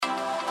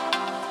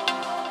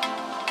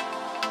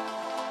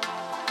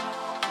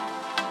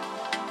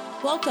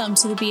Welcome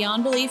to the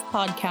Beyond Belief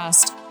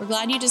podcast. We're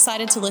glad you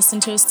decided to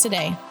listen to us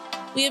today.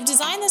 We have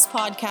designed this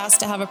podcast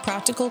to have a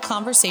practical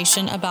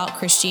conversation about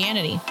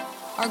Christianity.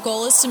 Our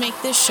goal is to make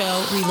this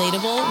show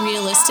relatable,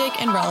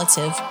 realistic, and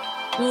relative.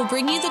 We will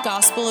bring you the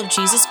gospel of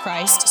Jesus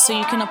Christ so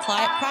you can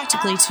apply it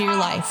practically to your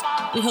life.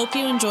 We hope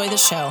you enjoy the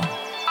show.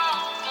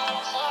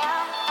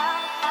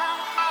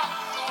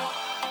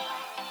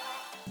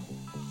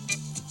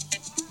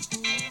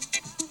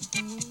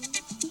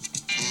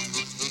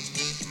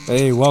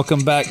 Hey,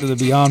 welcome back to the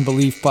Beyond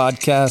Belief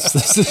podcast.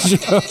 This is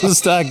your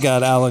host. I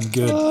got Alan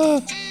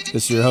Good.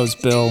 This is your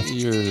host, Bill.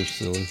 You're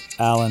silly.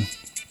 Alan,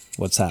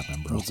 what's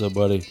happening, bro? What's up,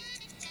 buddy?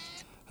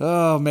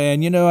 Oh,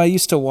 man, I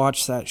used to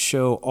watch that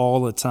show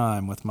all the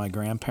time with my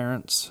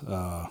grandparents.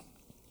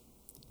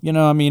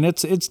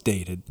 It's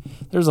dated.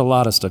 There's a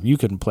lot of stuff. You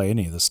couldn't play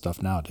any of this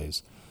stuff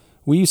nowadays.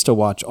 We used to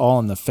watch All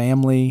in the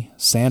Family,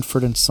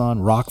 Sanford and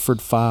Son,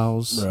 Rockford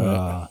Files,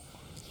 Right.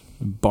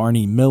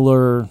 Barney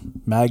Miller,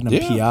 Magnum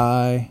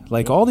PI,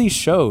 like all these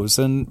shows.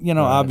 And,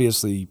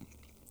 obviously,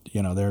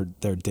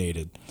 they're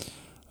dated.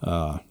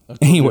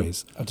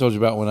 Anyways. I told you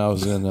about when I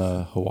was in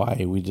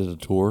Hawaii. We did a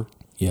tour.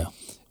 Yeah.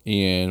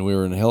 And we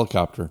were in a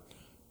helicopter.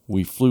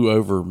 We flew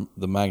over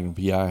the Magnum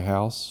PI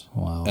house.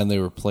 Wow. And they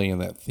were playing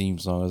that theme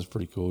song. It was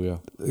pretty cool, yeah.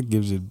 It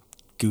gives you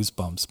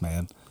goosebumps,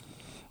 man.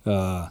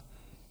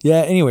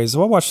 Anyways,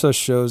 so I watch those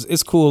shows.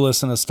 It's cool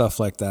listening to stuff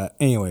like that.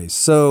 Anyways,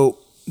 so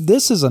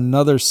this is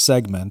another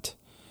segment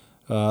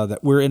that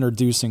we're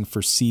introducing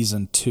for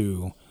season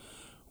 2,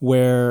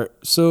 where,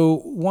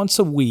 so once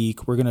a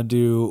week, we're going to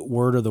do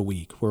Word of the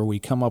Week, where we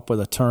come up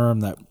with a term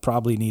that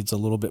probably needs a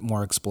little bit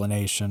more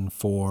explanation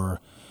for,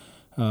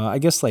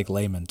 like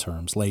layman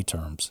terms, lay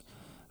terms.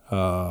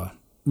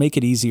 Make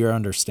it easier to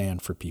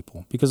understand for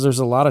people, because there's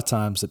a lot of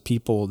times that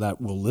people that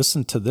will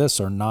listen to this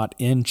are not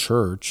in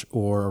church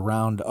or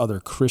around other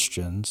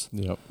Christians.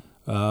 Yep.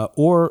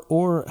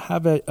 Or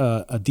have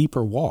a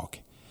deeper walk.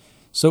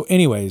 So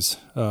anyways,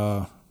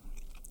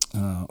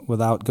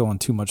 without going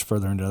too much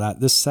further into that,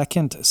 this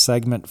second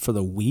segment for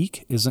the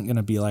week isn't going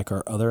to be like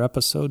our other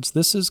episodes.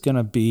 This is going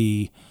to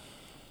be,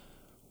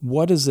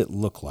 what does it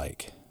look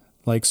like?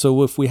 Like,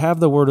 so if we have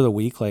the word of the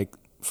week, like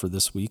for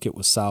this week, it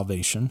was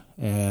salvation.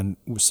 And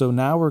so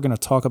now we're going to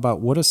talk about,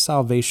 what does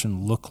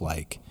salvation look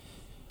like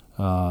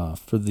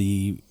for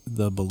the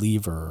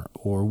believer,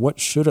 or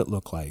what should it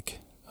look like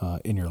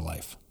in your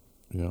life?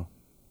 Yeah.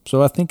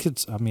 So I think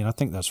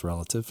that's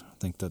relative. I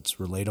think that's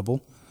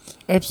relatable.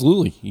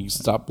 Absolutely. You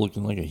stop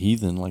looking like a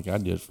heathen like I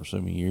did for so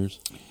many years.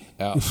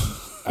 Out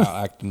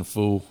acting a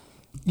fool.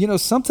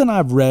 Something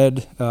I've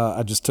read,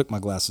 I just took my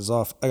glasses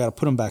off. I got to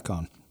put them back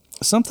on.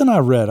 Something I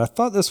read, I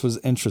thought this was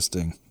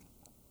interesting.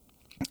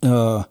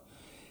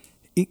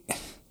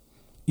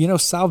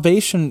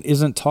 Salvation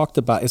isn't talked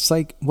about. It's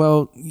like,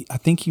 well, I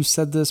think you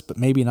said this, but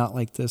maybe not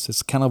like this.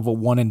 It's kind of a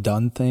one and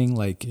done thing.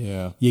 Like,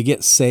 You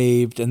get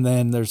saved, and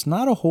then there's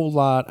not a whole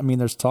lot. I mean,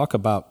 there's talk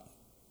about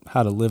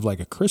how to live like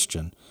a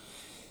Christian.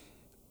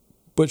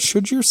 But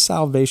should your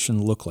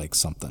salvation look like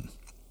something?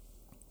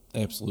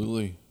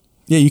 Absolutely.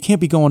 Yeah, you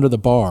can't be going to the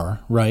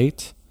bar,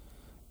 right?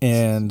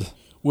 And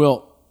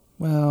well,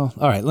 all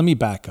right, let me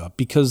back up,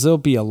 because there'll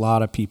be a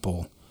lot of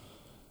people.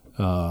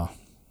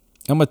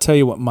 I'm going to tell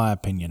you what my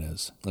opinion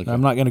is. Okay.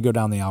 I'm not going to go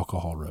down the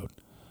alcohol road.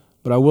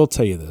 But I will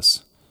tell you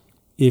this.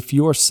 If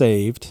you're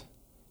saved,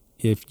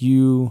 if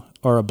you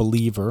are a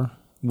believer,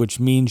 which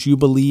means you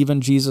believe in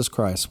Jesus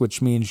Christ,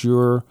 which means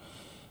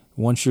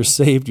once you're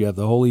saved, you have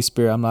the Holy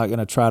Spirit. I'm not going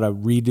to try to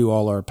redo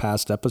all our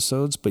past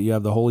episodes, but you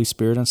have the Holy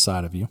Spirit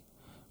inside of you,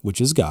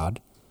 which is God.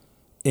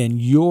 And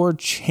you're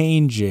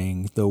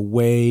changing the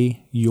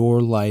way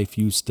your life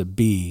used to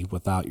be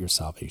without your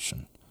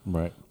salvation.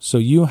 Right. So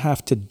you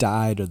have to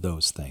die to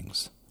those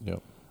things.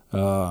 Yep.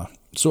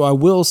 So I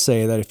will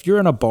say that if you're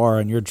in a bar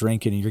and you're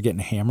drinking and you're getting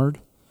hammered,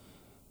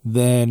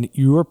 then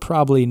you're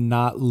probably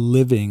not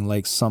living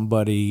like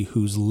somebody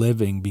who's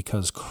living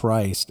because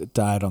Christ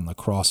died on the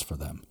cross for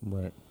them.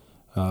 Right.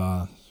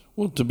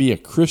 Well, to be a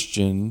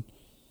Christian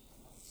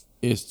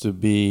is to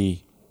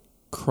be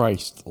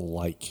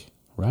Christ-like.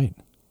 Right.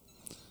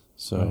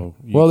 So,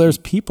 right. There's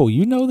people,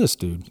 this,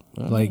 dude.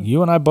 Like,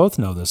 you and I both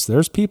know this.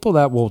 There's people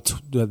that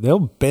they'll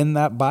bend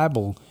that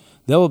Bible.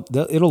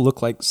 It'll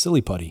look like silly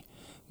putty.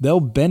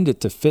 They'll bend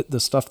it to fit the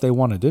stuff they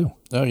want to do.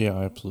 Oh, yeah,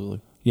 absolutely.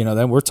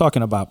 Then we're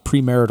talking about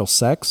premarital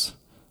sex.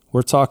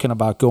 We're talking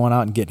about going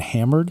out and getting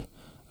hammered,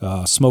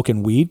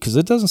 smoking weed, because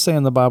it doesn't say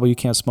in the Bible you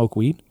can't smoke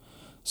weed.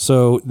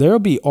 So there'll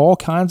be all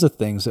kinds of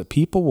things that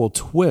people will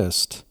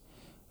twist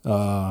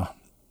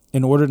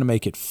in order to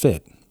make it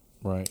fit.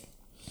 Right.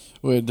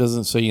 Well, it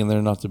doesn't say in there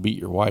not to beat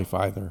your wife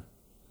either.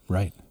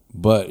 Right.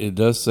 But it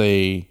does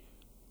say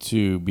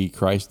to be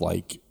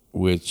Christ-like,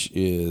 which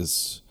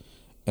is,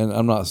 and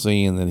I'm not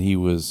saying that he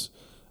was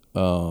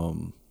a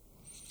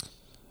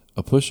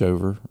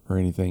pushover or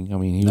anything. I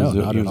mean, he was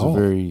a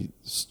very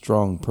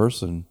strong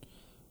person,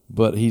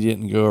 but he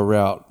didn't go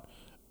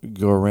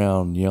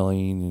around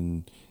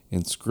yelling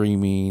and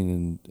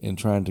screaming and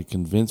trying to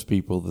convince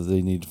people that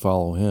they need to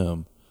follow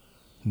him.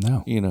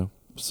 No.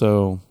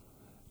 So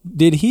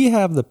Did he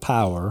have the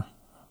power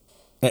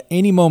at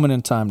any moment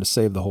in time to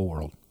save the whole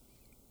world?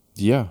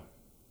 Yeah.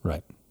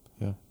 Right.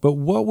 Yeah. But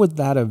what would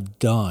that have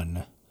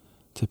done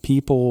to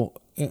people?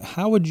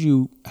 How would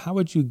you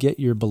get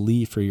your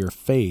belief or your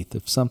faith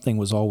if something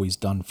was always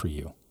done for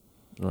you?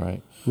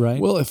 Right.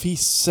 Right. Well, if he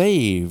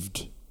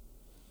saved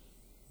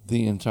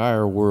the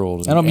entire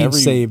world. I don't mean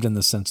saved in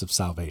the sense of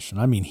salvation.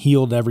 I mean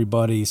healed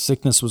everybody.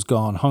 Sickness was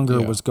gone.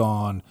 Hunger was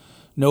gone.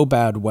 No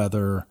bad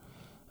weather.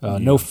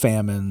 No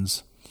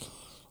famines.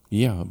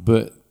 Yeah,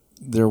 but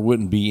there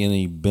wouldn't be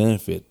any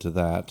benefit to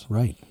that.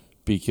 Right.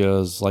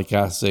 Because, like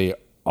I say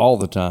all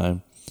the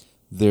time,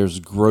 there's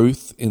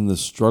growth in the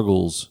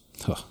struggles.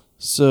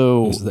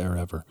 So is there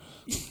ever?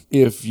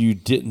 If you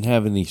didn't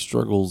have any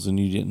struggles and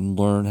you didn't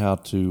learn how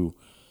to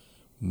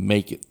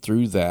make it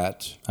through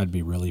that, I'd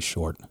be really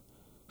short.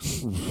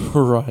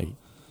 Right.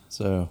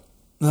 So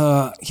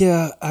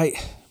I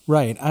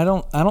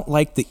don't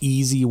like the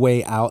easy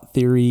way out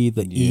theory,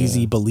 the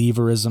easy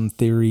believerism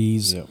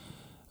theories. Yep.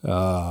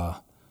 The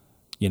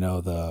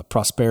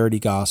prosperity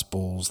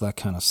gospels, that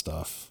kind of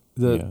stuff.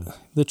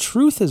 The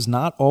truth is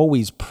not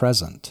always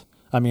present.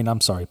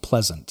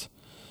 Pleasant.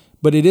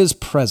 But it is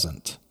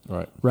present.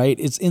 Right. Right?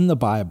 It's in the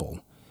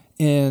Bible.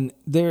 And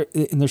there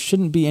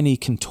shouldn't be any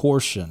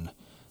contortion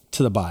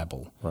to the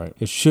Bible. Right.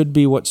 It should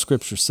be what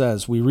Scripture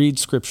says. We read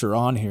Scripture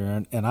on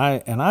here, and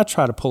I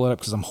try to pull it up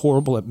because I'm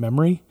horrible at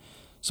memory.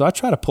 So I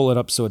try to pull it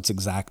up so it's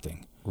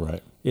exacting.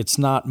 Right. It's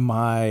not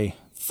my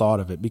thought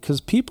of it, because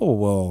people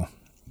will,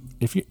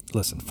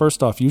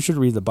 first off, you should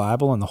read the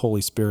Bible and the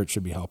Holy Spirit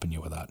should be helping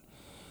you with that.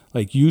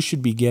 Like you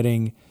should be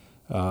getting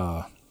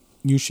conviction.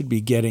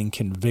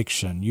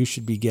 You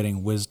should be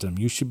getting wisdom.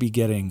 You should be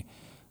getting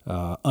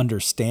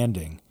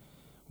understanding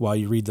while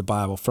you read the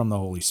Bible from the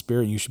Holy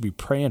Spirit. You should be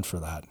praying for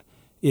that.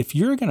 If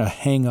you're going to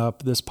hang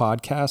up this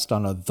podcast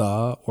on a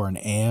the or an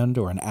and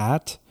or an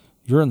at,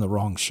 you're in the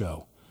wrong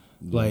show.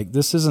 Yeah. Like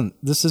this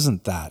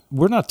isn't that.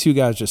 We're not two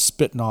guys just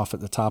spitting off at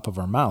the top of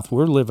our mouth.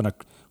 We're living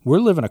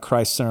a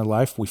Christ-centered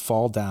life. We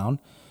fall down,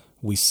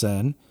 we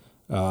sin,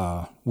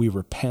 we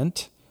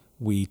repent,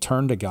 we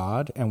turn to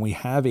God, and we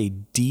have a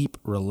deep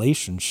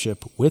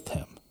relationship with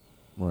Him.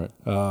 Right.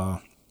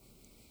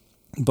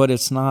 But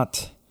it's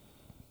not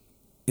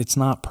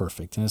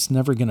perfect, and it's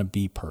never going to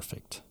be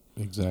perfect.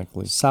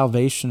 Exactly.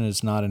 Salvation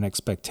is not an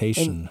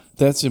expectation. And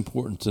that's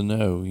important to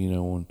know,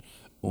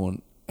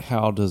 on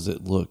how does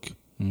it look.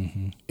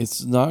 Mm-hmm.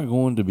 It's not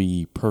going to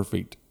be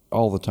perfect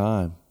all the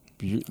time.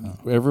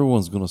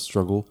 Everyone's going to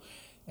struggle.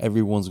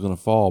 Everyone's going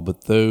to fall.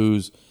 But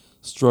those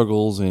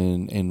struggles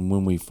and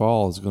when we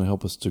fall is going to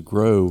help us to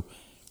grow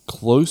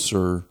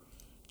closer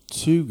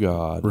to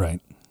God. Right.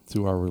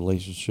 Through our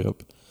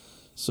relationship.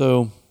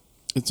 So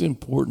it's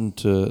important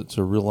to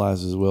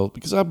realize as well,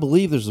 because I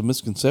believe there's a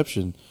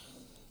misconception.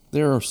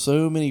 There are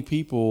so many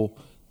people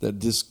that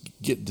just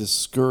get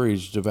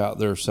discouraged about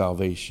their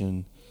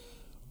salvation,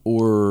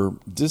 or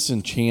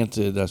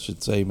disenchanted, I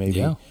should say,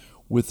 maybe,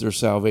 with their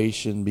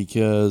salvation,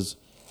 because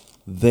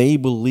they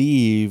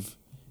believe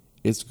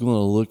it's going to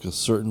look a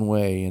certain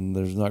way and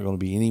there's not going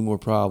to be any more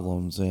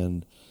problems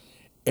and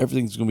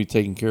everything's going to be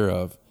taken care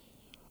of.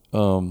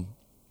 And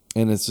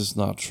it's just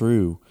not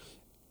true,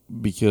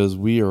 because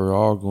we are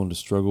all going to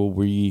struggle.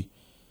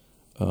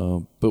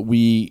 But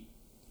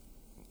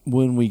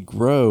when we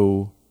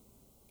grow,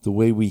 the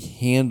way we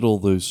handle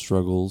those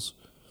struggles,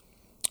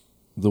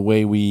 the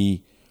way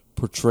we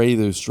portray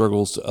those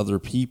struggles to other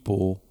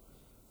people,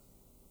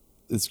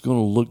 it's going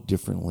to look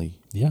differently.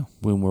 Yeah.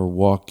 When we're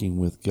walking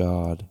with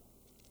God.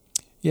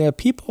 Yeah,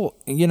 people,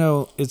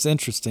 it's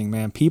interesting,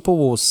 man. People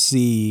will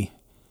see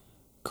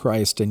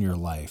Christ in your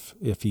life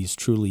if He's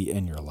truly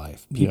in your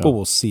life. People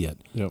will see it.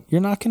 Yep. You're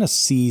not going to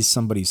see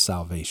somebody's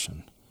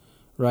salvation,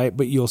 right?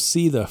 But you'll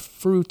see the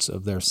fruits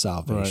of their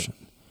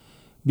salvation,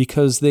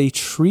 because they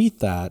treat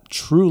that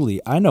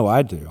truly. I know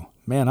I do.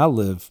 Man,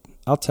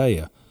 I'll tell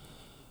you,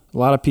 a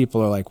lot of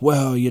people are like,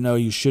 well,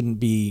 you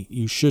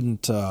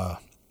shouldn't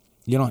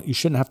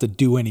have to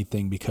do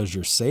anything because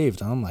you're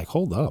saved. And I'm like,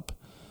 hold up.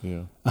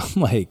 Yeah.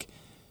 I'm like,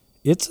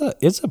 it's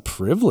a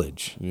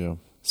privilege. Yeah.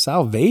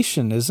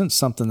 Salvation isn't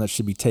something that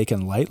should be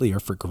taken lightly or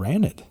for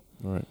granted.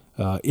 Right.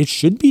 It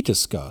should be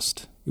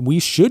discussed. We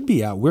should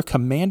be out. We're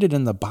commanded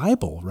in the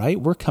Bible, right?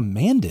 We're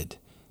commanded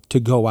to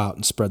go out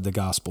and spread the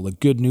gospel, the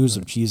good news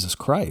of Jesus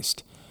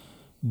Christ.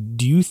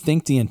 Do you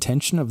think the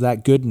intention of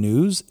that good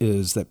news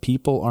is that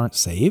people aren't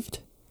saved?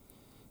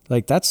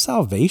 Like, that's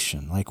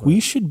salvation. Like, we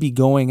should be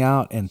going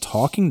out and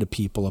talking to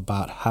people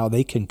about how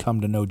they can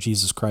come to know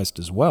Jesus Christ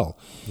as well.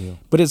 Yeah.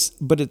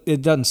 But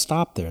it doesn't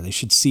stop there. They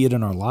should see it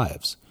in our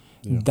lives.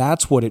 Yeah.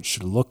 That's what it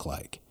should look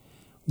like.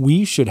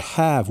 We should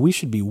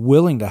be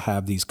willing to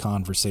have these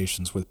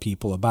conversations with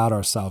people about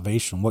our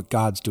salvation, what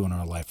God's doing in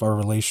our life, our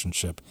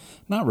relationship,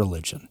 not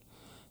religion.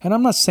 And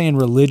I'm not saying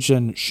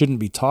religion shouldn't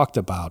be talked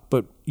about,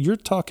 but you're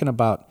talking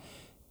about,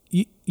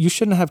 you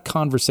shouldn't have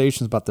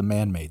conversations about the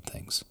man-made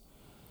things.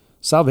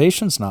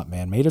 Salvation's not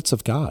man-made, it's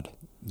of God.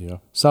 Yeah.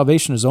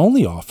 Salvation is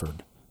only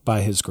offered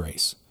by His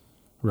grace,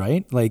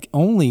 right? Like,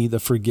 only the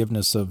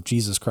forgiveness of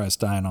Jesus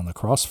Christ dying on the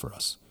cross for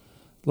us.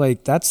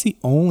 Like, that's the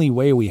only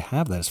way we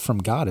have that is from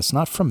God. It's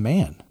not from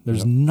man.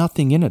 There's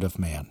nothing in it of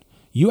man.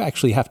 You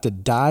actually have to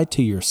die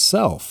to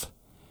yourself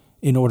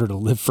in order to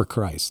live for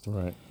Christ.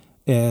 Right.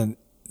 And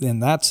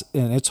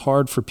it's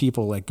hard for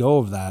people to let go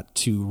of that,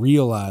 to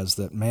realize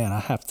that, man, I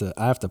have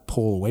to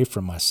pull away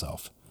from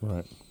myself.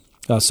 Right.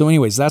 So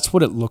anyways, that's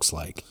what it looks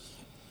like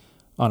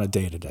on a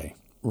day-to-day.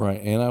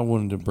 Right. And I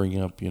wanted to bring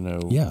up,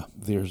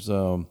 there's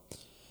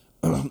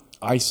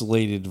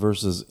isolated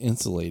versus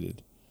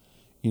insulated.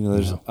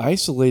 There's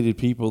isolated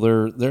people.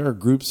 There are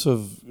groups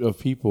of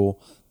people,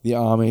 the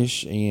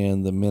Amish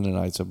and the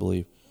Mennonites, I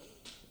believe.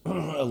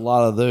 A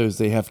lot of those,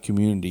 they have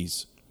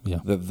communities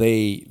that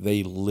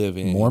they live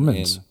in.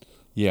 Mormons.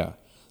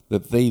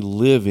 That they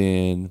live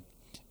in,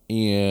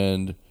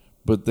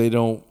 but they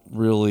don't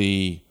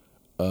really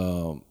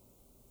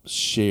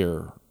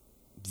share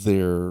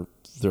their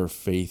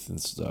faith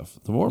and stuff.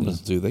 The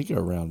Mormons do. They go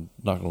around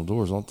knocking on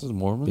doors, aren't they, the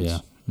Mormons? Yeah.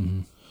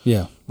 Mm-hmm.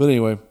 Yeah. But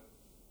anyway,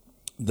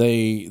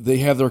 they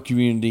have their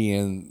community,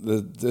 and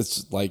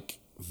it's like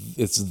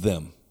it's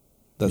them.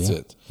 That's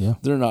it. Yeah.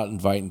 They're not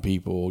inviting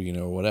people,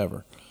 or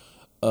whatever.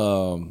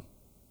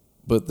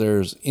 But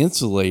there's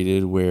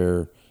insulated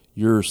where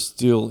you're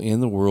still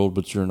in the world,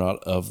 but you're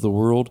not of the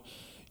world.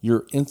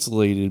 You're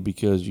insulated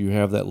because you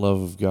have that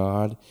love of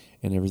God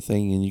and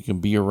everything, and you can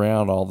be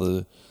around all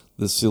the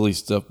silly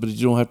stuff, but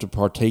you don't have to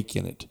partake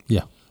in it.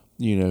 Yeah.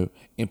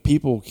 And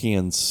people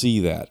can see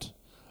that.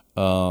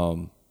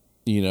 And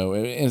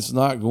it's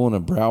not going to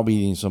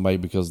browbeating somebody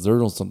because they're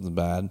doing something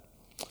bad,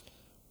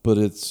 but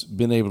it's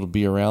been able to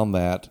be around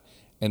that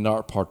and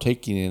not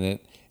partaking in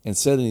it and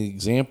setting an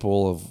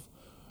example of,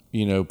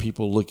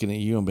 people looking at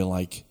you and being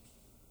like,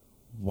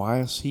 why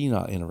is he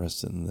not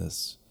interested in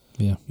this?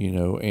 Yeah.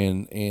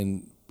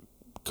 And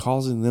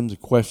causing them to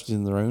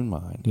question their own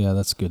mind. Yeah,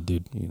 that's good,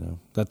 dude.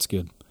 That's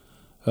good.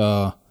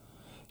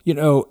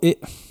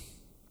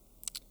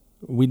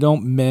 We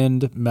don't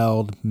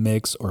meld,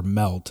 mix, or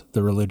melt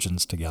the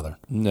religions together.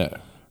 No.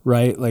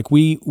 Right? Like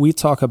we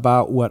talk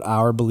about what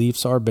our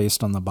beliefs are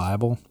based on the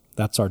Bible.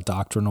 That's our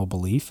doctrinal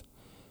belief.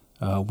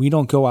 We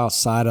don't go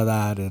outside of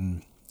that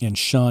and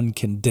shun,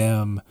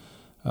 condemn,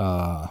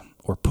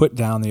 or put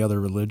down the other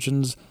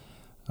religions.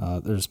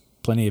 There's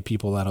plenty of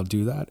people that'll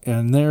do that,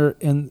 and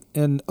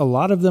and a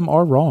lot of them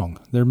are wrong.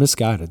 They're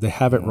misguided. They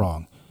have it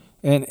wrong,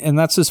 and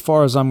that's as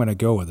far as I'm going to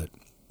go with it.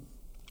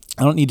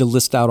 I don't need to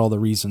list out all the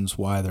reasons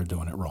why they're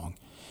doing it wrong.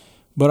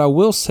 But I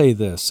will say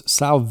this,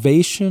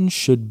 salvation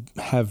should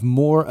have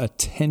more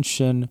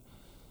attention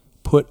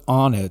put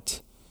on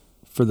it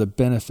for the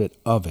benefit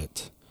of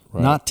it,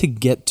 not to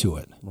get to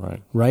it.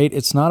 Right?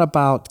 It's not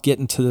about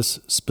getting to this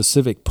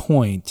specific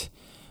point.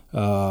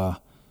 People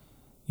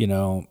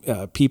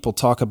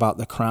talk about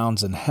the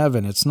crowns in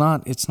heaven. It's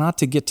not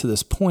to get to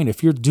this point.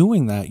 If you're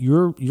doing that,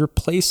 you're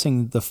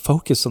placing the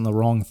focus on the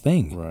wrong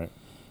thing. Right.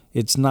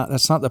 That's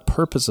not the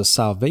purpose of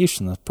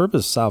salvation. The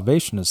purpose of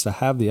salvation is to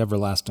have the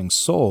everlasting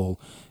soul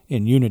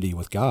in unity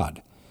with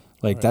God.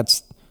 Like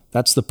that's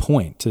the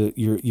point.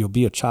 You'll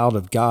be a child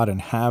of God and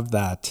have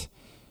that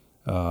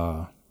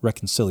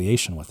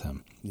reconciliation with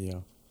Him.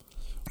 Yeah.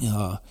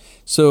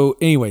 So,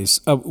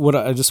 anyways, what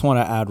I just want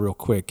to add real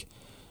quick.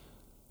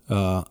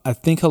 I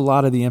think a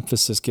lot of the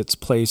emphasis gets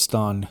placed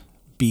on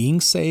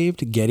being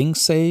saved, getting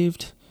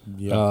saved,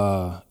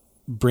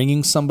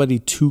 bringing somebody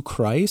to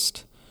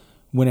Christ.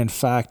 When in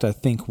fact, I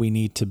think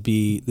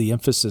the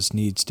emphasis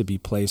needs to be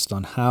placed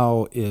on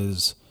how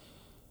is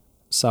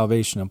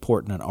salvation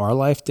important in our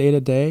life day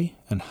to day,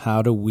 and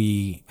how do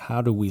we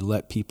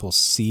let people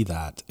see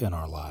that in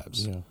our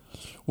lives? Yeah.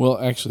 Well,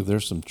 actually,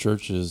 there's some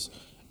churches,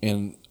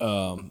 and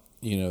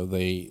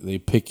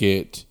they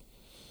picket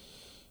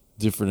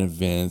different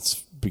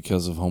events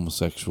because of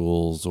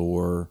homosexuals,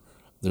 or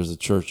there's a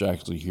church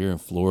actually here in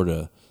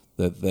Florida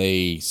that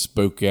they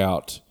spoke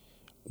out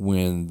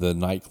when the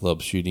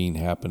nightclub shooting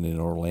happened in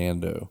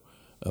Orlando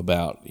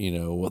about,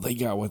 they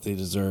got what they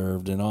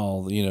deserved and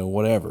all,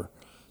 whatever.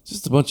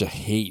 Just a bunch of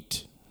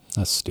hate.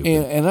 That's stupid.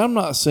 And I'm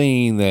not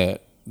saying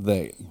that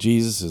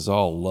Jesus is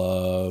all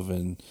love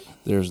and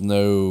there's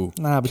no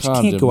but you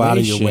can't go out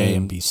of your way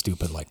and be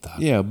stupid like that.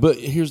 Yeah, but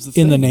here's the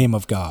thing. In the name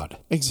of God.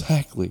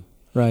 Exactly.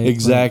 Right.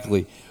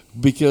 Exactly. Right.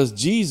 Because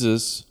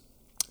Jesus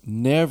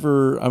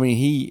never,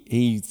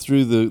 he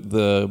threw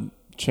the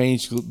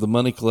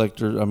money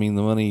collector, the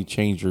money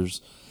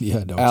changers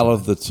out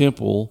of the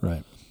temple.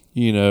 Right.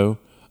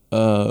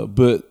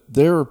 But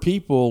there are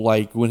people,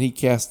 like when he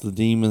cast the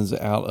demons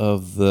out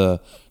of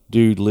the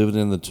dude living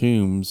in the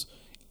tombs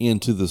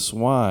into the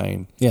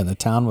swine. Yeah, and the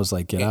town was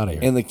like, get out of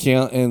here. And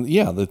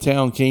the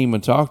town came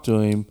and talked to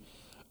him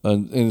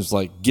and it's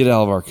like, get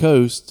out of our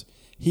coast.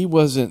 He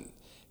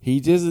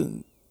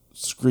didn't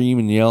scream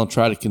and yell and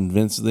try to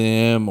convince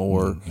them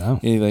or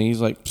anything.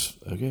 He's like,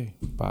 okay,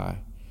 bye.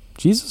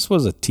 Jesus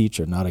was a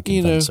teacher, not a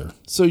convincer.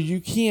 So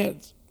you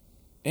can't,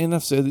 and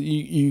I've said that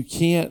you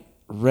can't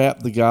wrap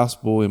the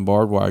gospel in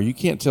barbed wire. You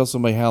can't tell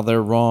somebody how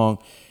they're wrong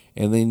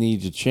and they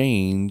need to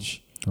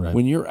change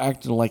when you're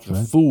acting like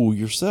a fool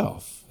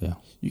yourself. Yeah.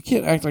 You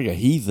can't act like a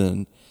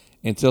heathen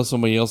and tell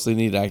somebody else they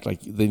need to act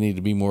like they need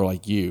to be more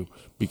like you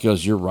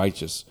because you're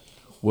righteous.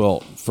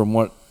 Well, from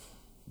what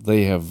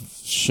they have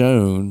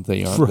shown,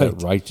 they aren't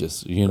that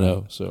righteous, you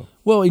know. So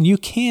well, and you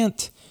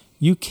can't.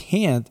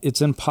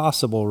 It's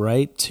impossible,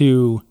 right?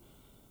 To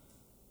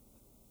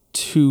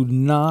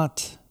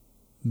not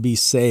be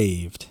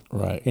saved,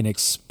 right, and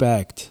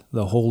expect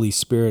the Holy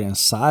Spirit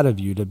inside of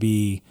you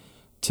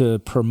to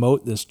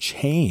promote this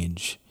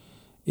change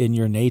in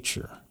your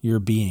nature, your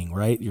being,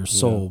 right, your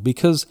soul,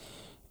 because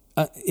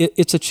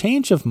it's a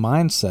change of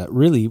mindset,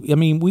 really. I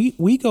mean,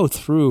 we go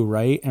through,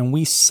 right, and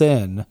we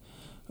sin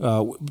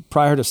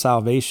prior to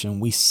salvation.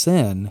 We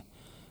sin,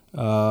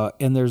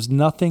 and there's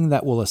nothing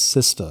that will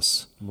assist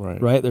us,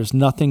 right? There's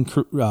nothing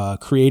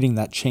creating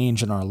that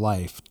change in our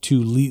life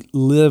to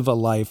live a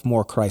life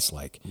more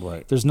Christ-like.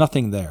 Right. There's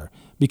nothing there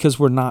because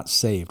we're not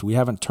saved. We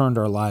haven't turned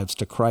our lives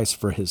to Christ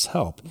for His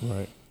help.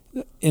 Right.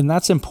 And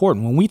that's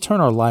important. When we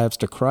turn our lives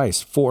to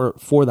Christ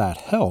for that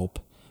help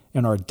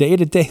in our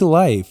day-to-day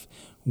life,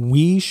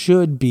 we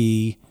should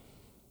be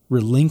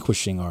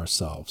relinquishing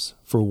ourselves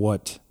for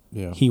what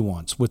He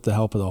wants with the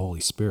help of the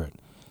Holy Spirit,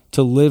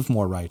 to live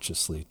more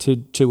righteously,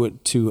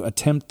 to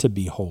attempt to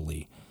be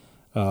holy,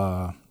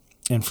 and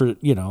for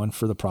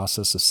the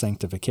process of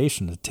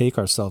sanctification, to take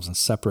ourselves and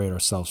separate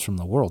ourselves from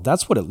the world.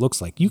 That's what it looks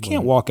like. You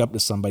can't walk up to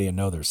somebody and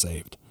know they're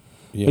saved.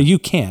 Yeah. But you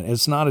can't.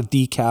 It's not a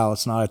decal.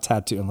 It's not a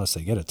tattoo unless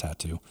they get a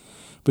tattoo.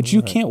 But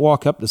you can't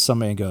walk up to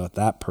somebody and go,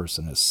 that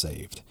person is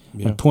saved.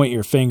 Yeah. And point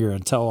your finger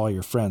and tell all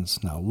your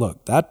friends, now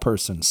look, that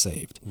person's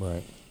saved.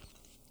 Right.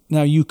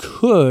 Now you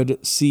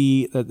could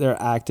see that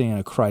they're acting in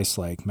a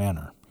Christ-like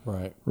manner.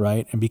 Right.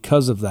 Right. And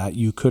because of that,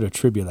 you could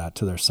attribute that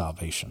to their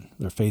salvation,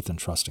 their faith and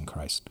trust in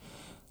Christ.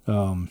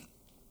 And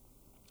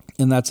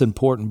that's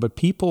important. But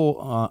people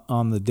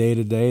on the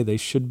day-to-day, they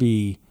should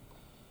be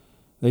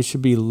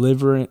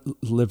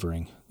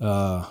living.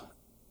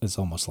 It's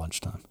almost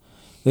lunchtime.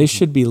 They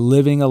should be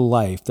living a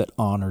life that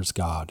honors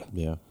God.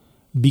 Yeah.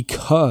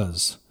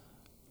 Because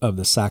of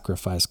the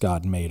sacrifice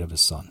God made of His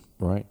Son.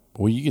 Right.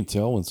 Well, you can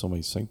tell when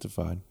somebody's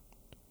sanctified.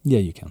 Yeah,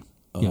 you can.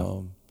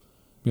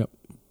 Yep.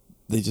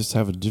 They just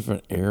have a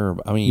different air.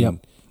 I mean,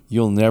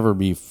 you'll never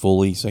be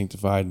fully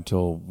sanctified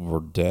until we're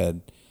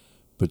dead.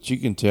 But you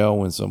can tell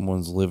when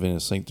someone's living a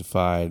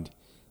sanctified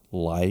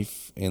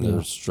life and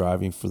they're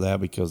striving for that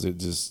because it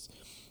just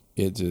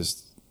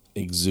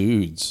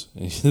exudes.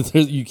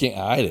 You can't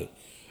hide it.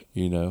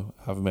 You know,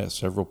 I've met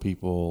several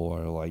people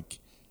who are like,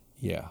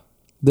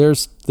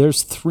 There's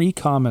 3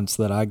 comments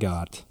that I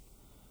got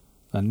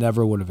I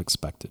never would have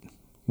expected.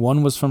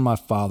 One was from my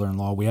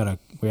father-in-law. We had a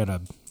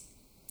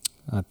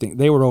I think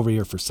they were over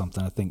here for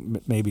something. I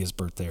think maybe his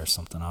birthday or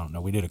something. I don't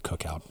know. We did a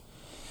cookout.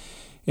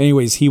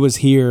 Anyways, he was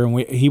here and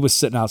he was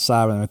sitting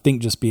outside, and I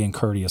think just being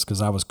courteous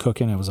because I was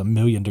cooking. It was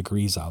 1,000,000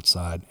 degrees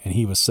outside, and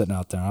he was sitting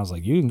out there. And I was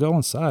like, "You can go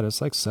inside.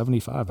 It's like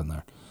 75 in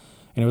there,"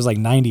 and it was like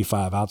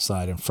 95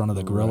 outside in front of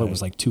the grill. Right. It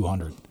was like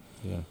 200.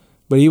 Yeah.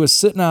 But he was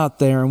sitting out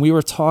there, and we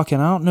were talking.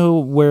 I don't know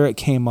where it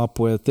came up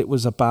with. It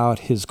was about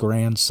his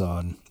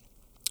grandson,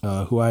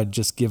 who I had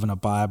just given a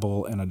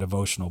Bible and a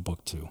devotional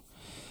book to.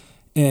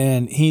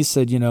 And he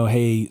said,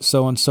 hey,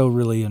 so-and-so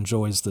really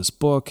enjoys this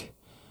book,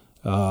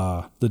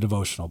 the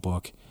devotional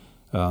book,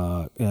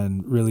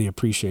 and really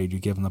appreciate you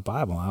giving the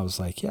Bible. And I was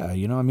like, yeah,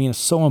 it's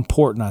so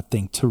important, I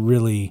think, to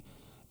really...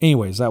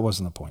 Anyways, that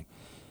wasn't the point.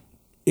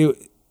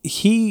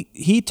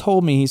 He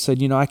told me, he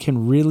said, I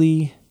can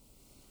really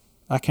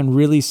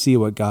see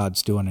what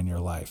God's doing in your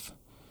life.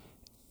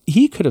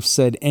 He could have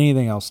said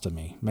anything else to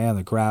me. Man,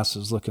 the grass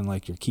is looking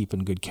like you're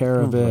keeping good care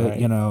of it. Right.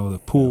 The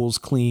pool's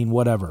clean,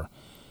 whatever.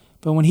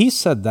 But when he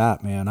said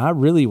that, man, I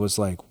really was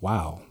like,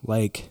 wow,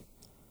 like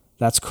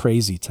that's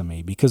crazy to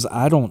me because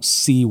I don't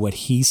see what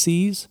he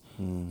sees,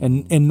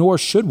 and nor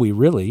should we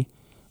really.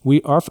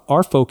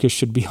 Our focus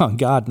should be on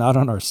God, not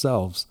on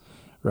ourselves,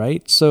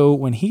 right? So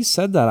when he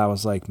said that, I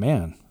was like,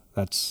 man,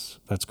 that's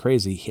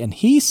crazy. And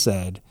he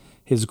said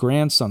his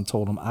grandson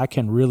told him, I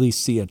can really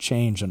see a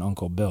change in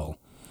Uncle Bill.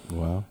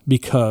 Wow.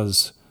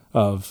 Because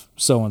of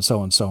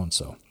so-and-so and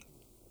so-and-so.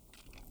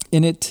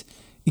 And it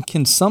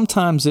can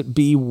sometimes it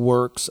be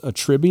works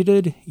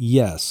attributed,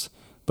 yes,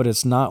 but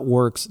it's not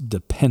works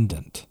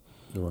dependent,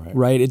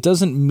 right? It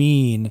doesn't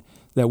mean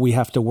that we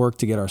have to work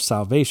to get our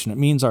salvation. It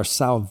means our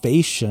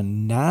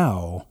salvation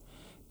now,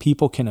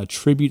 people can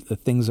attribute the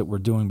things that we're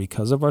doing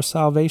because of our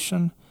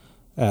salvation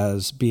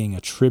as being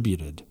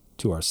attributed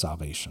to our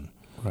salvation.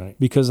 Right.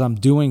 Because I'm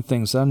doing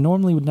things I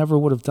normally never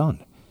would have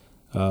done.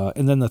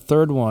 And then the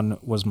third one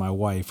was my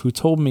wife, who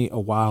told me a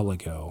while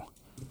ago,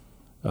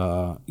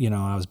 I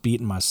was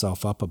beating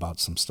myself up about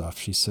some stuff.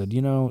 She said,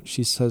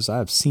 she says,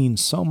 I've seen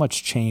so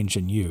much change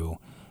in you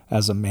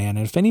as a man.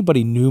 And if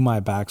anybody knew my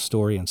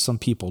backstory, and some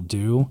people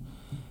do,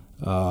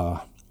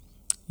 for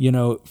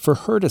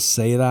her to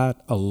say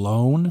that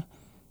alone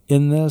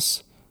in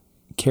this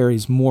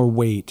carries more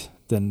weight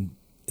than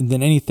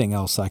anything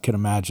else I could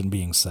imagine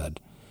being said,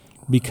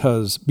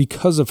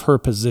 because of her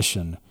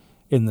position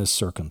in this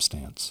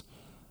circumstance.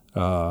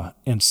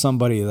 And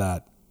somebody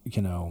that,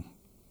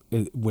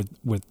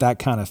 with that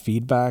kind of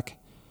feedback,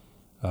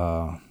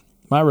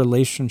 My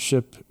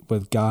relationship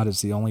with God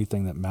is the only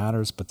thing that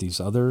matters, but these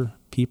other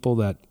people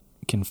that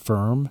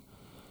confirm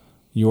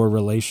your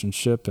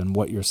relationship and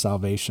what your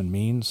salvation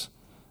means,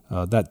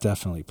 that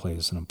definitely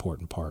plays an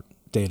important part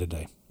day to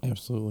day.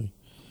 Absolutely.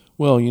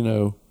 Well,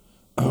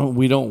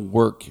 we don't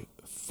work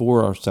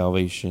for our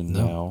salvation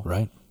now,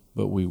 right?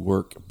 But we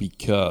work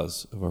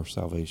because of our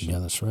salvation. Yeah,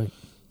 that's right.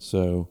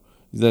 So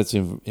that's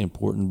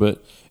important.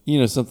 But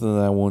something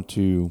that I wanted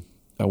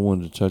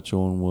to touch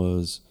on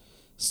was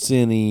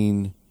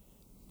sinning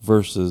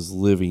versus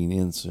living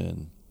in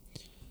sin,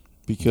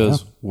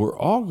 because we're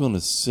all going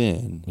to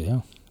sin.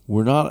 Yeah,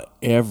 we're not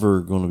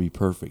ever going to be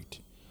perfect.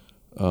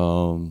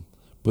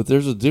 But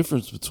there's a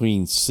difference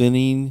between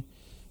sinning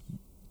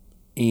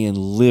and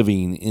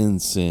living in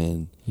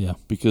sin. Yeah.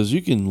 Because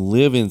you can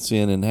live in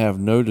sin and have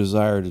no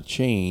desire to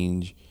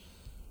change,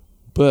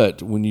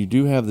 but when you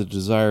do have the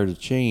desire to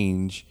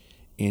change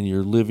and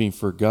you're living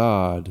for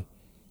God,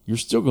 you're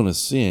still going to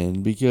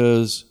sin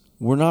because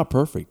we're not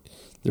perfect.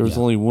 There was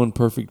only one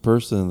perfect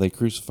person and they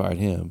crucified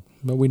him.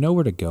 But we know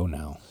where to go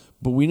now.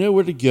 But we know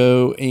where to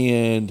go,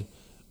 and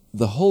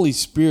the Holy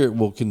Spirit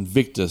will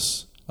convict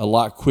us a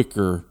lot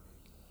quicker.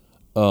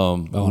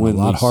 And a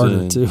lot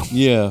harder too.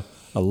 Yeah.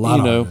 A lot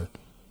harder.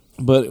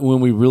 But when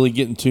we really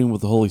get in tune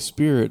with the Holy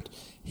Spirit,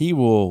 He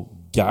will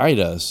guide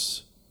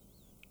us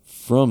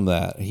from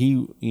that.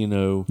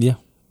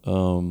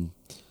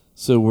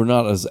 So we're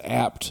not as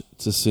apt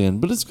to sin,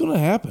 but it's going to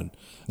happen.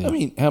 Yeah. I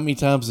mean, how many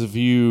times have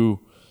you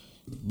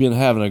been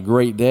having a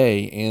great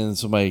day and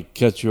somebody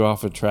cuts you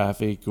off in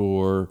traffic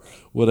or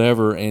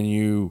whatever,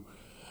 and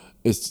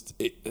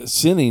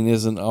sinning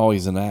isn't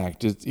always an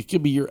act. It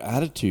could be your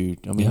attitude.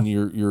 I mean,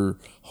 your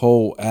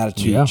whole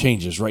attitude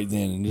changes right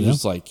then, and you're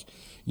just like,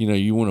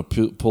 you want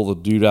to pull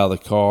the dude out of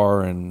the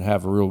car and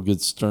have a real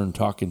good stern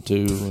talking to,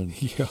 and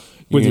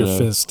with your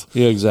fist.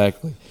 Yeah,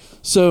 exactly.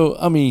 So,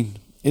 I mean,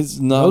 it's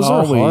not those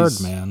always are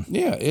hard, man.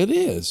 Yeah, it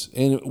is,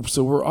 and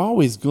so we're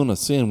always going to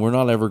sin. We're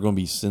not ever going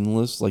to be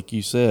sinless, like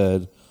you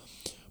said.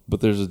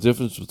 But there's a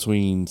difference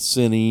between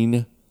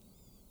sinning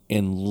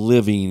and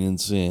living in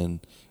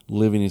sin.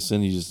 Living in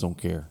sin, you just don't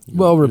care.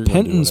 Well,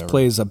 repentance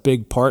plays a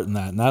big part in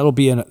that, and that'll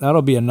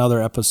be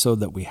another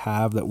episode that we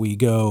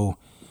go.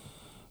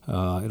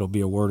 It'll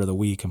be a word of the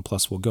week, and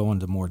plus we'll go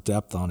into more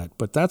depth on it.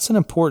 But that's an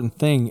important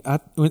thing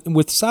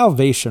with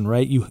salvation,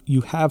 right?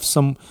 You have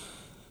someone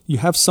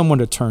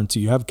to turn to.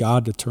 You have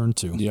God to turn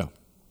to. Yeah.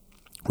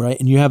 Right,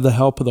 and you have the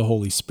help of the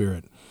Holy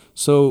Spirit.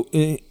 So,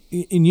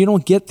 and you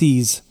don't get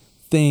these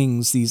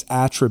things, these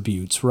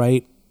attributes,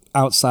 right,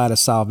 outside of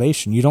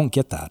salvation. You don't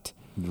get that.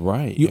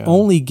 Right. You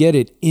only get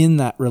it in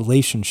that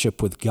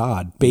relationship with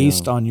God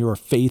based on your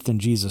faith in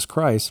Jesus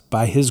Christ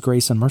by His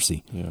grace and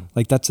mercy. Yeah.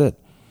 Like, that's it.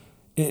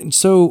 And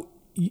so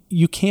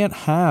you can't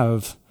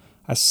have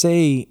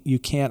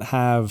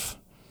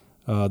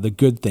the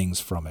good things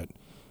from it.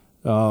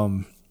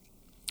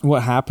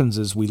 What happens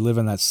is we live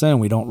in that sin.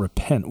 We don't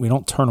repent. We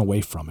don't turn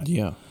away from it.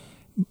 Yeah.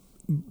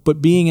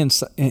 But being in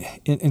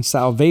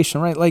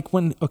salvation, right? Like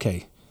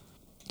I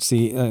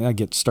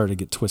started to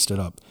get twisted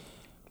up.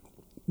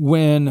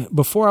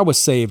 Before I was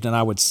saved and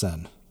I would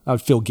sin, I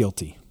would feel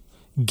guilty.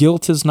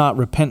 Guilt is not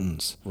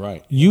repentance.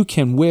 Right. You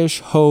can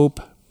wish, hope,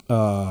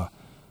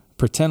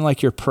 pretend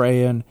like you're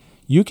praying.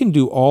 You can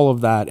do all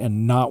of that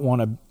and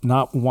want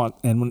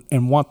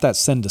that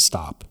sin to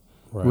stop.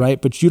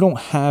 Right. But you don't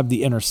have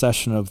the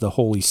intercession of the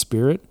Holy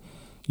Spirit.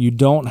 You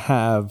don't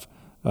have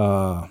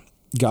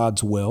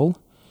God's will.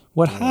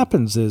 What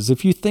happens is,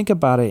 if you think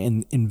about it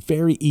in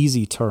very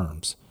easy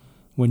terms,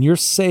 when you're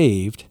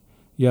saved,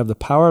 you have the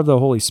power of the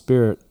Holy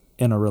Spirit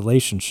in a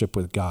relationship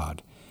with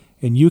God,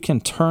 and you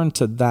can turn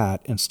to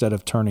that instead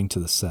of turning to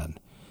the sin.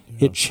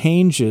 Yeah. It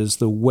changes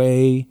the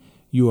way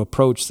you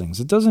approach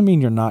things. It doesn't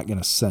mean you're not going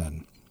to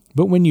sin,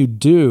 but when you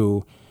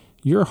do,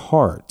 your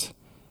heart,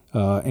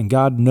 and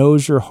God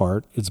knows your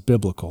heart, it's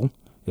biblical,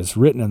 it's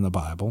written in the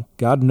Bible,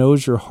 God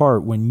knows your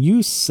heart. When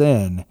you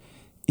sin,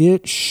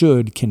 it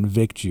should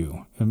convict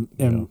you.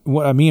 And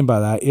what I mean by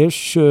that, it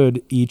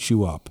should eat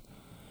you up.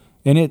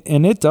 And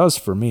it does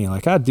for me.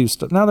 Like, I do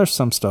stuff. Now there's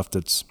some stuff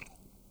that's,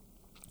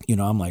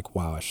 I'm like,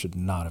 wow, I should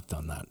not have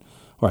done that.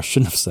 Or I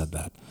shouldn't have said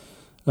that.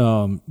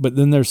 But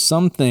then there's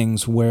some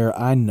things where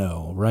I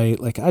know, right?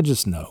 Like, I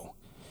just know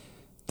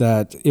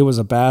that it was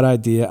a bad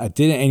idea. I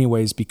did it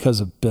anyways because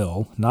of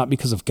Bill, not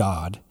because of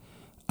God.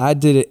 I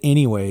did it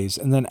anyways.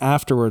 And then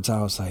afterwards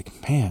I was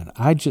like, man,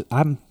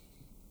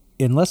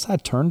 unless I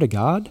turn to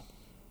God,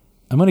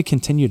 I'm going to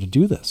continue to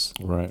do this.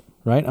 Right.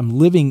 Right? I'm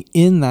living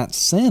in that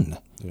sin.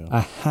 Yeah.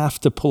 I have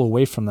to pull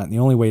away from that. And the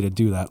only way to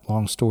do that,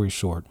 long story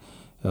short,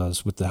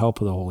 is with the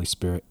help of the Holy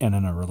Spirit and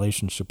in a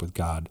relationship with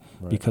God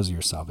because of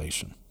your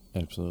salvation.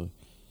 Absolutely.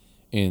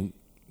 And,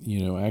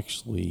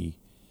 actually,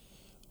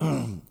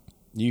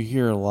 you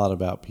hear a lot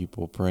about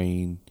people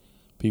praying,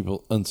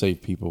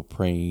 unsaved people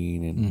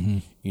praying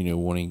and,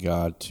 wanting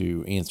God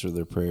to answer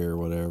their prayer or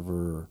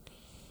whatever.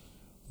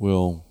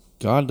 Well,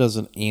 God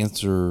doesn't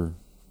answer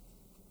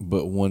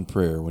but one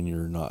prayer when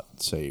you're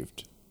not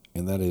saved,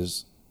 and that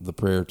is the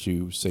prayer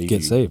to save you.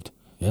 Get saved.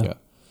 Yeah.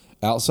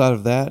 outside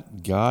of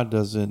that, God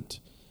doesn't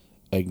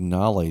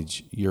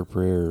acknowledge your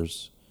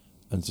prayers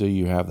until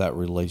you have that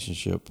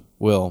relationship.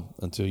 Well,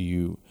 until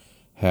you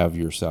have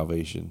your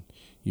salvation,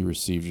 you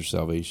receive your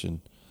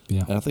salvation.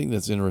 Yeah. And I think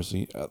that's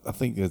interesting. I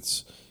think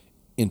that's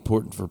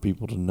important for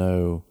people to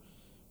know,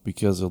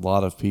 because a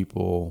lot of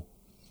people.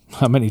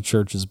 How many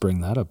churches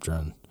bring that up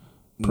during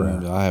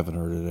prayer? I haven't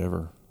heard it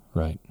ever.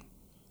 Right.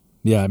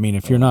 Yeah, I mean,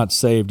 if you're not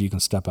saved, you can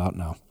step out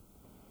now,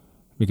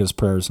 because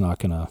prayer is not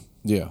going to.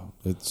 Yeah,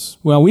 it's.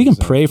 Well, we can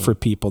pray for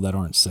people that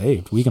aren't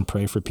saved. We can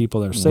pray for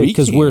people that are saved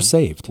because we're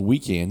saved. We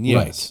can,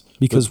 yes. Right,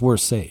 because we're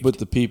saved. But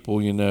the people,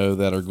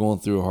 that are going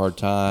through a hard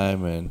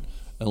time, and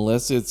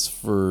unless it's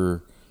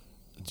for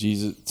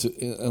Jesus,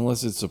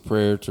 unless it's a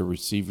prayer to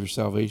receive your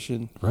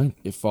salvation, right,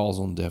 it falls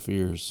on deaf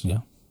ears. Yeah.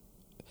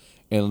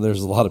 And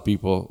there's a lot of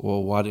people,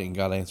 well, why didn't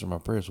God answer my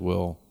prayers?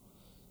 Well,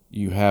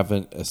 you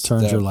haven't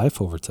turned your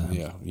life over to Him.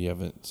 Yeah, you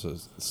haven't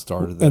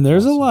started that. And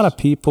there's process. a lot of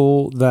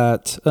people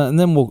that, and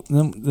then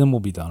we'll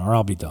be done, or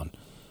I'll be done.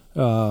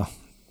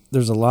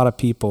 There's a lot of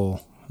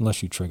people,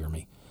 unless you trigger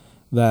me,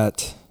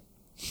 that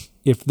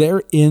if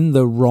they're in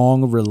the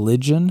wrong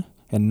religion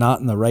and not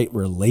in the right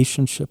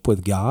relationship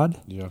with God,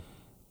 yeah,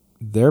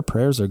 their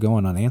prayers are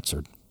going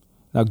unanswered.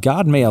 Now,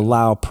 God may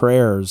allow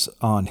prayers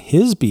on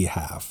His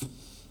behalf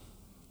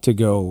to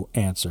go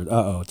answered.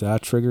 Uh-oh, did I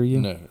trigger you?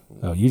 No.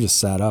 Oh, you just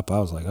sat up. I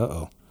was like,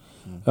 uh-oh.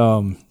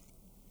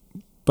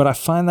 But I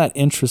find that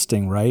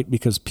interesting, right?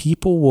 Because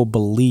people will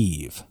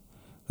believe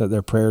that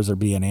their prayers are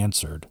being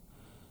answered,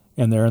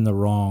 and they're in the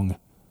wrong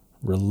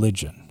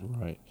religion.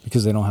 Right.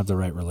 Because they don't have the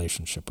right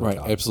relationship with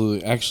God. Right,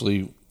 absolutely.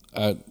 Actually,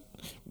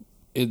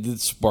 it did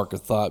spark a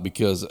thought,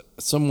 because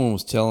someone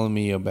was telling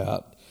me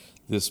about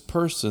this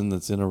person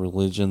that's in a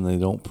religion. They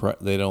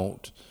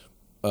don't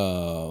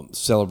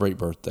celebrate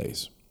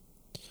birthdays.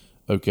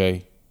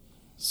 Okay,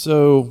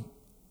 so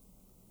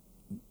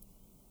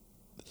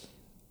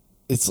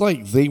it's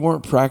like they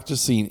weren't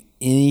practicing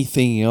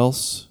anything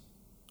else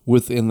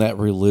within that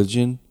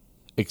religion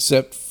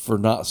except for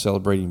not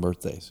celebrating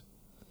birthdays.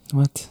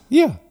 What?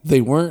 Yeah,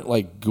 they weren't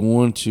like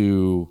going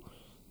to,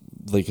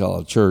 they call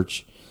it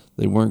church.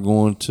 They weren't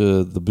going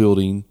to the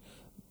building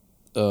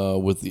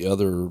with the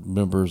other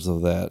members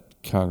of that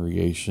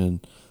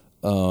congregation.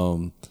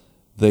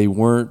 They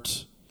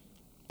weren't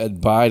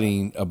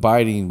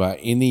abiding by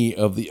any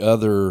of the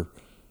other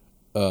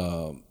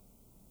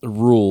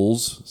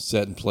rules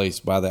set in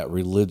place by that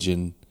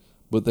religion,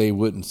 but they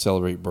wouldn't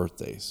celebrate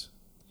birthdays.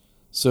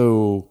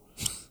 So,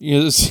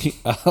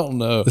 I don't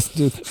know.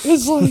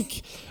 It's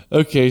like,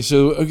 okay,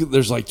 so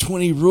there's like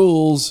 20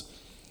 rules,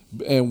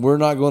 and we're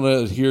not going to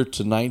adhere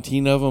to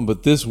 19 of them,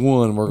 but this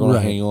one we're going to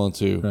hang on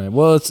to. Right.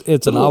 Well,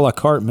 it's an a la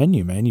carte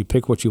menu, man. You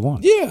pick what you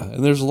want. Yeah,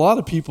 and there's a lot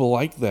of people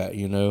like that,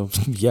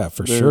 Yeah,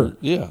 for sure.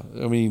 Yeah,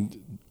 I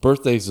mean,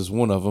 birthdays is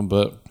one of them,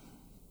 but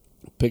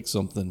pick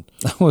something.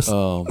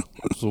 So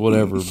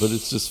whatever, but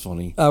it's just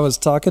funny. I was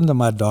talking to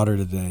my daughter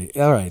today.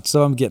 All right,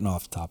 so I'm getting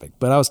off topic,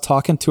 but I was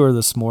talking to her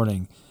this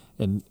morning,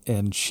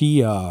 and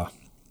she, I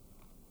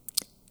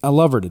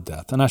love her to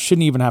death, and I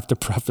shouldn't even have to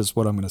preface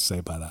what I'm going to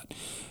say by that.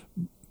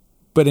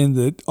 But in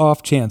the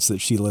off chance that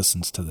she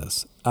listens to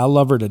this, I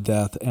love her to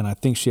death, and I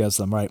think she has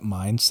the right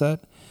mindset.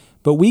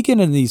 But we get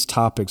into these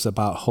topics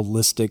about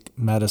holistic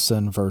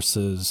medicine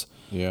versus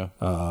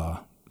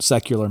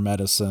secular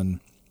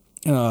medicine.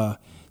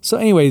 So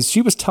anyways,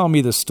 she was telling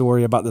me this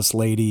story about this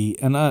lady,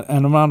 and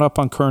I'm not up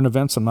on current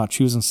events. I'm not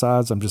choosing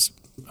sides. I'm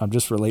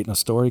just relating a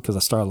story because I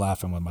started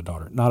laughing with my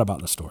daughter, not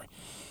about the story.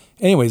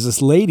 Anyways,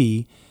 this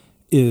lady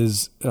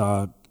is,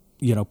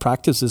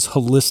 practices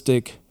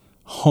holistic,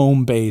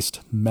 home-based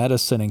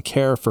medicine and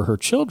care for her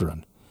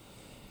children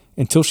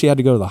until she had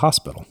to go to the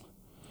hospital.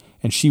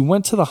 And she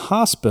went to the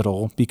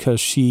hospital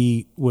because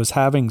she was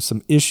having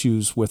some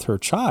issues with her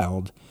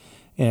child,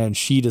 and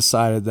she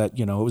decided that,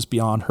 it was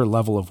beyond her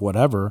level of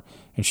whatever,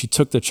 and she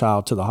took the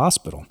child to the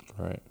hospital.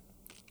 Right.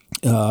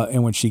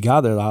 And when she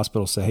got there, the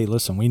hospital said, hey,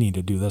 listen, we need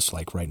to do this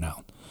like right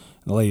now.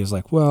 And the lady was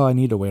like, well, I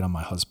need to wait on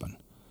my husband.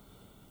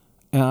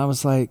 And I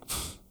was like,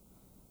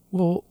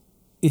 well,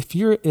 if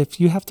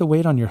you have to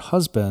wait on your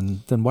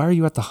husband, then why are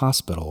you at the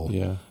hospital?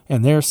 Yeah.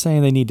 And they're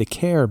saying they need to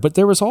care, but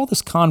there was all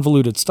this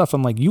convoluted stuff.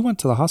 I'm like, you went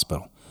to the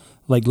hospital.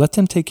 Like, let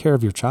them take care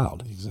of your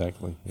child.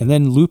 Exactly. And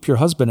then loop your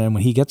husband in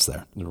when he gets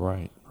there.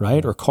 Right.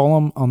 Right? Yeah. Or call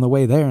him on the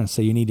way there and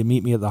say, you need to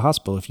meet me at the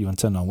hospital if you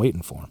intend on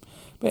waiting for him.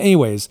 But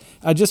anyways,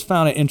 I just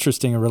found it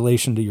interesting in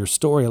relation to your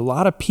story. A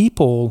lot of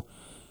people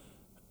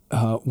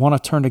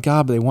want to turn to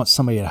God, but they want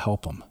somebody to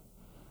help them.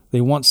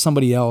 They want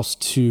somebody else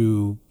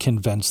to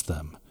convince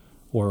them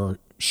or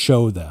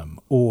show them,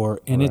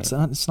 and right.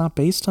 It's not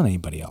based on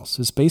anybody else.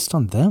 It's based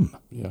on them.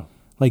 Yeah.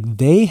 Like,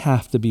 they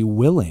have to be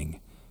willing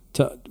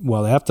to,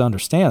 they have to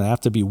understand, they have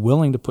to be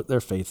willing to put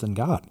their faith in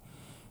God.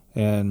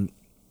 And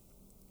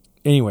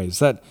anyways,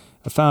 that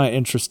I found it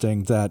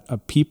interesting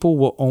that people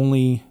will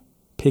only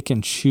pick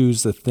and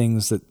choose the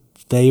things that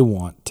they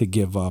want to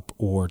give up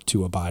or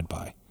to abide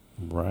by.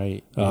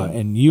 Right.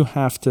 And you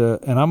have to,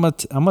 and I'm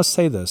gonna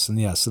say this, and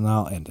yes, and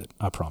I'll end it.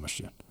 I promise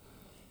you.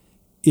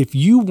 if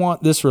you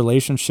want this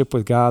relationship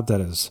with God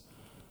that is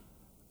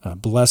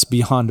blessed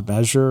beyond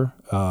measure,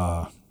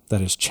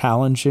 that is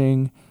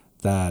challenging,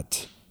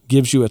 that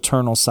gives you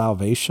eternal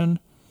salvation,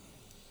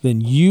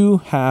 then you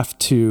have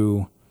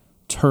to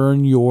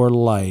turn your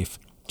life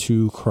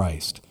to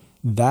Christ.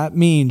 That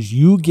means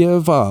you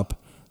give up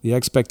the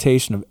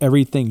expectation of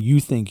everything you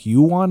think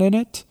you want in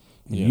it,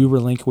 and you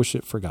relinquish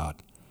it for God.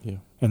 Yeah.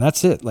 And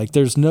that's it. Like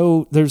there's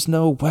no,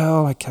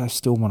 well, I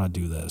still want to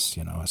do this.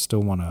 I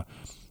still want to,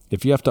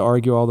 if you have to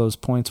argue all those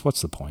points,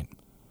 what's the point?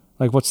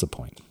 Like, what's the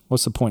point?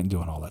 What's the point in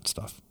doing all that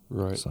stuff?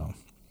 Right. So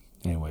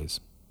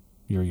anyways,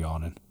 you're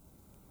yawning.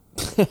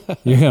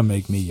 You're going to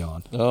make me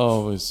yawn.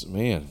 Oh,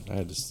 man, I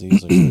had to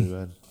sneeze like really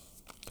bad.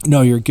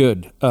 No, you're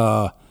good.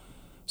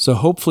 So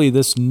hopefully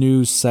this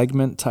new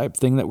segment type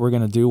thing that we're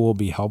going to do will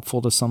be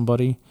helpful to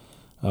somebody.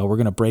 We're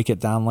going to break it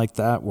down like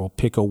that. We'll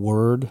pick a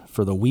word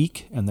for the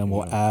week, and then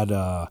we'll add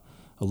a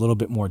little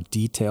bit more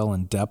detail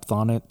and depth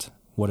on it,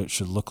 what it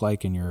should look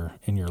like in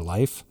your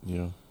life.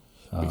 Yeah,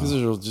 because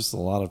there's just a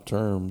lot of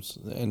terms,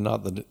 and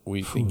not that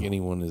we think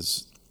anyone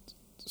is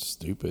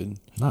stupid.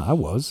 No, I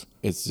was.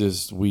 It's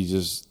just we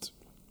just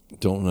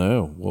don't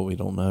know what we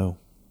don't know.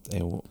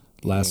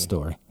 Last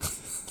story.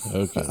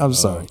 Okay, I'm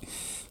sorry.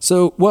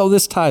 So, well,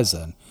 this ties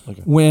in.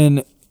 Okay.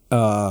 When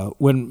I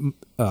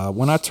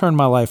turned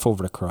my life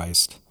over to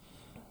Christ,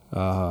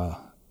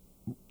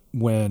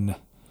 when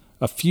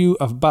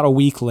about a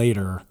week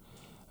later,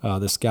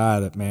 this guy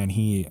that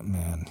he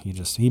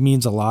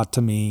means a lot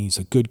to me. He's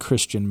a good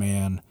Christian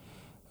man.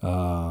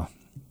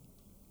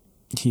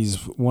 He's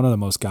one of the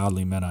most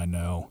godly men I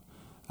know,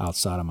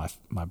 outside of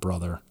my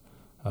brother,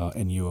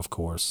 and you, of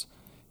course.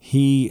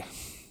 He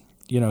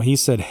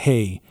said,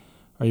 "Hey,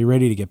 are you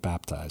ready to get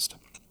baptized?"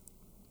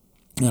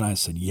 And I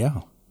said,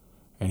 "Yeah."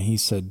 And he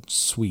said,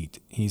 "Sweet."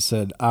 He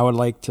said, I would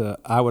like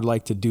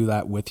to do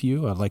that with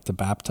you. I'd like to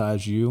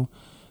baptize you.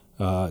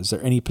 Is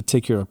there any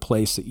particular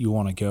place that you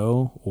want to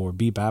go or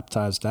be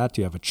baptized at?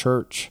 Do you have a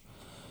church?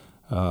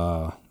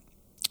 And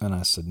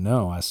I said,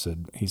 "No."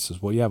 He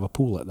says, "Well, you have a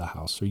pool at the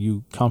house. Are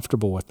you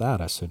comfortable with that?"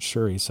 I said,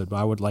 "Sure." He said,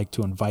 "Well, I would like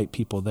to invite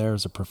people there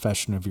as a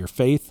profession of your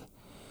faith.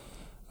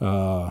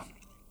 Would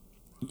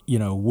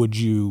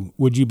you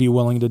be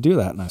willing to do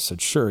that?" And I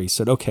said, "Sure." He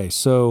said, "Okay,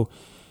 so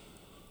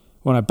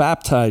when I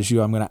baptize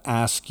you, I'm going to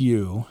ask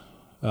you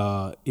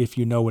if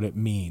you know what it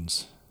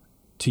means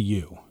to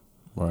you."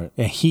 Right.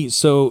 And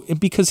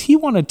because he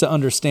wanted to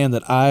understand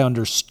that I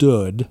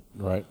understood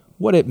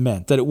what it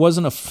meant, that it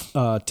wasn't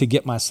to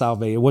get my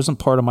salvation. It wasn't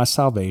part of my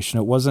salvation.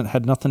 It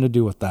had nothing to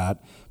do with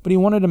that. But he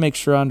wanted to make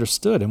sure I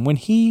understood. And when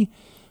he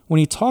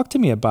talked to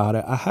me about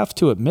it, I have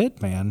to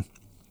admit, man,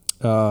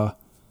 I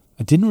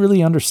didn't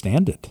really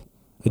understand it.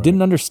 I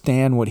didn't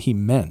understand what he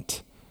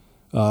meant.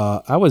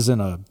 I was in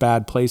a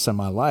bad place in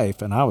my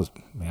life, and I was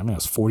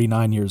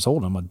 49 years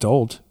old. I'm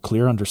adult,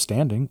 clear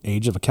understanding,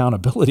 age of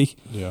accountability.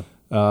 Yeah.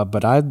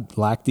 But I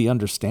lacked the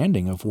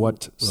understanding of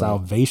what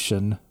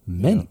salvation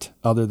meant,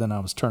 other than I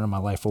was turning my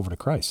life over to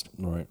Christ.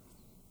 Right.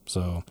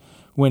 So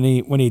when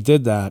he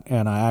did that,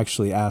 and I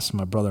actually asked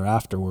my brother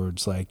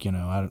afterwards,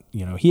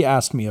 he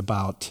asked me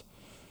about,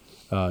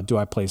 do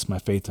I place my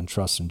faith and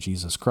trust in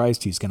Jesus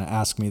Christ? He's going to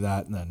ask me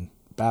that and then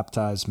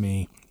baptize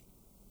me.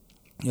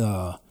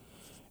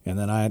 And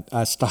then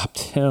I stopped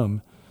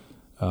him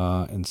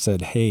and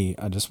said, "Hey,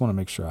 I just want to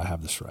make sure I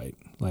have this right.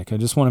 Like, I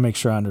just want to make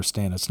sure I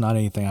understand. It's not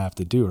anything I have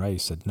to do, right?" He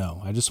said,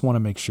 "No, I just want to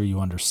make sure you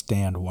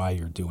understand why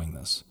you're doing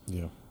this.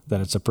 Yeah. That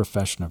it's a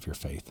profession of your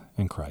faith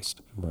in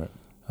Christ." Right.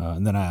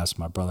 And then I asked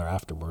my brother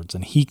afterwards,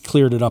 and he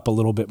cleared it up a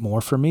little bit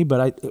more for me.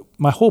 But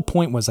my whole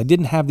point was I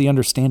didn't have the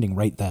understanding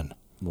right then.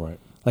 Right.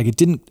 Like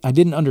I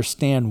didn't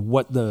understand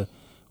what the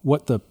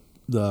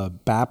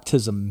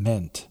baptism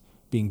meant.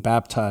 Being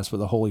baptized with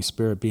the Holy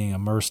Spirit, being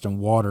immersed in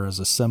water as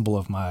a symbol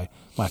of my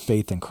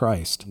faith in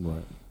Christ.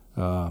 Right.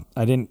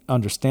 I didn't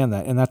understand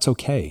that, and that's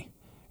okay.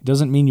 It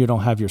doesn't mean you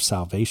don't have your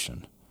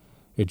salvation.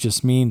 It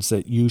just means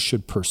that you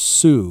should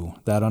pursue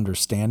that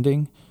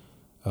understanding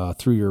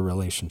through your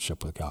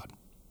relationship with God.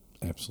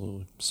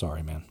 Absolutely.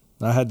 Sorry, man.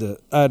 I had to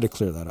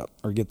clear that up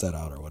or get that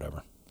out or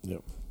whatever.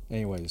 Yep.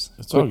 Anyways,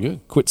 it's all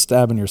good. Quit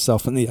stabbing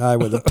yourself in the eye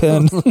with a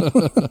pen.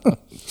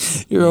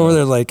 You're over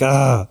there like,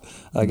 I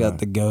got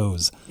the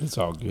goes. It's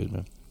all good,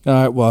 man. All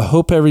right. Well, I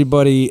hope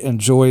everybody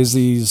enjoys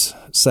these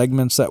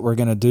segments that we're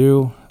going to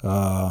do.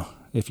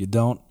 If you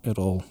don't,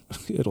 it'll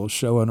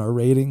show in our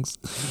ratings.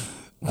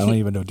 I don't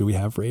even know. Do we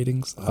have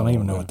ratings? I don't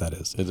even know what that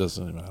is. It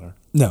doesn't matter.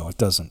 No, it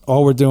doesn't.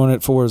 All we're doing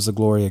it for is the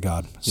glory of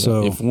God. Yeah,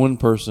 so if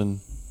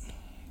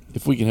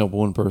we can help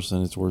one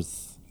person, it's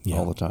worth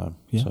all the time.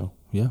 Yeah. So.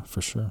 Yeah,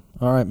 for sure.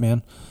 All right,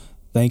 man.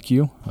 Thank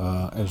you.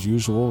 As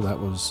usual, that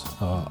was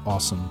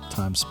awesome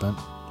time spent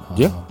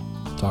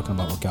talking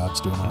about what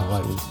God's doing in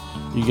our life.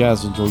 You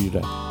guys enjoy your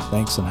day.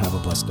 Thanks, and have a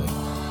blessed day.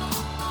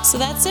 So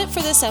that's it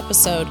for this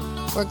episode.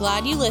 We're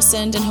glad you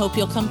listened and hope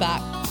you'll come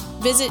back.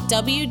 Visit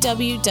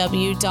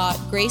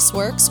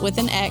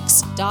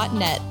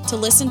www.graceworkswithanx.net to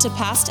listen to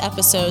past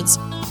episodes,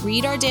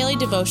 read our daily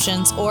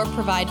devotions, or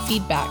provide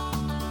feedback.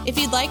 If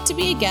you'd like to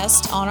be a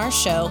guest on our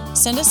show,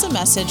 send us a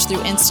message through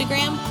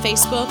Instagram,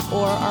 Facebook,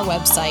 or our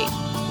website.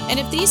 And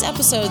if these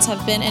episodes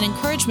have been an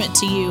encouragement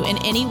to you in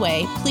any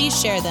way, please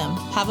share them.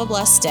 Have a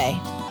blessed day.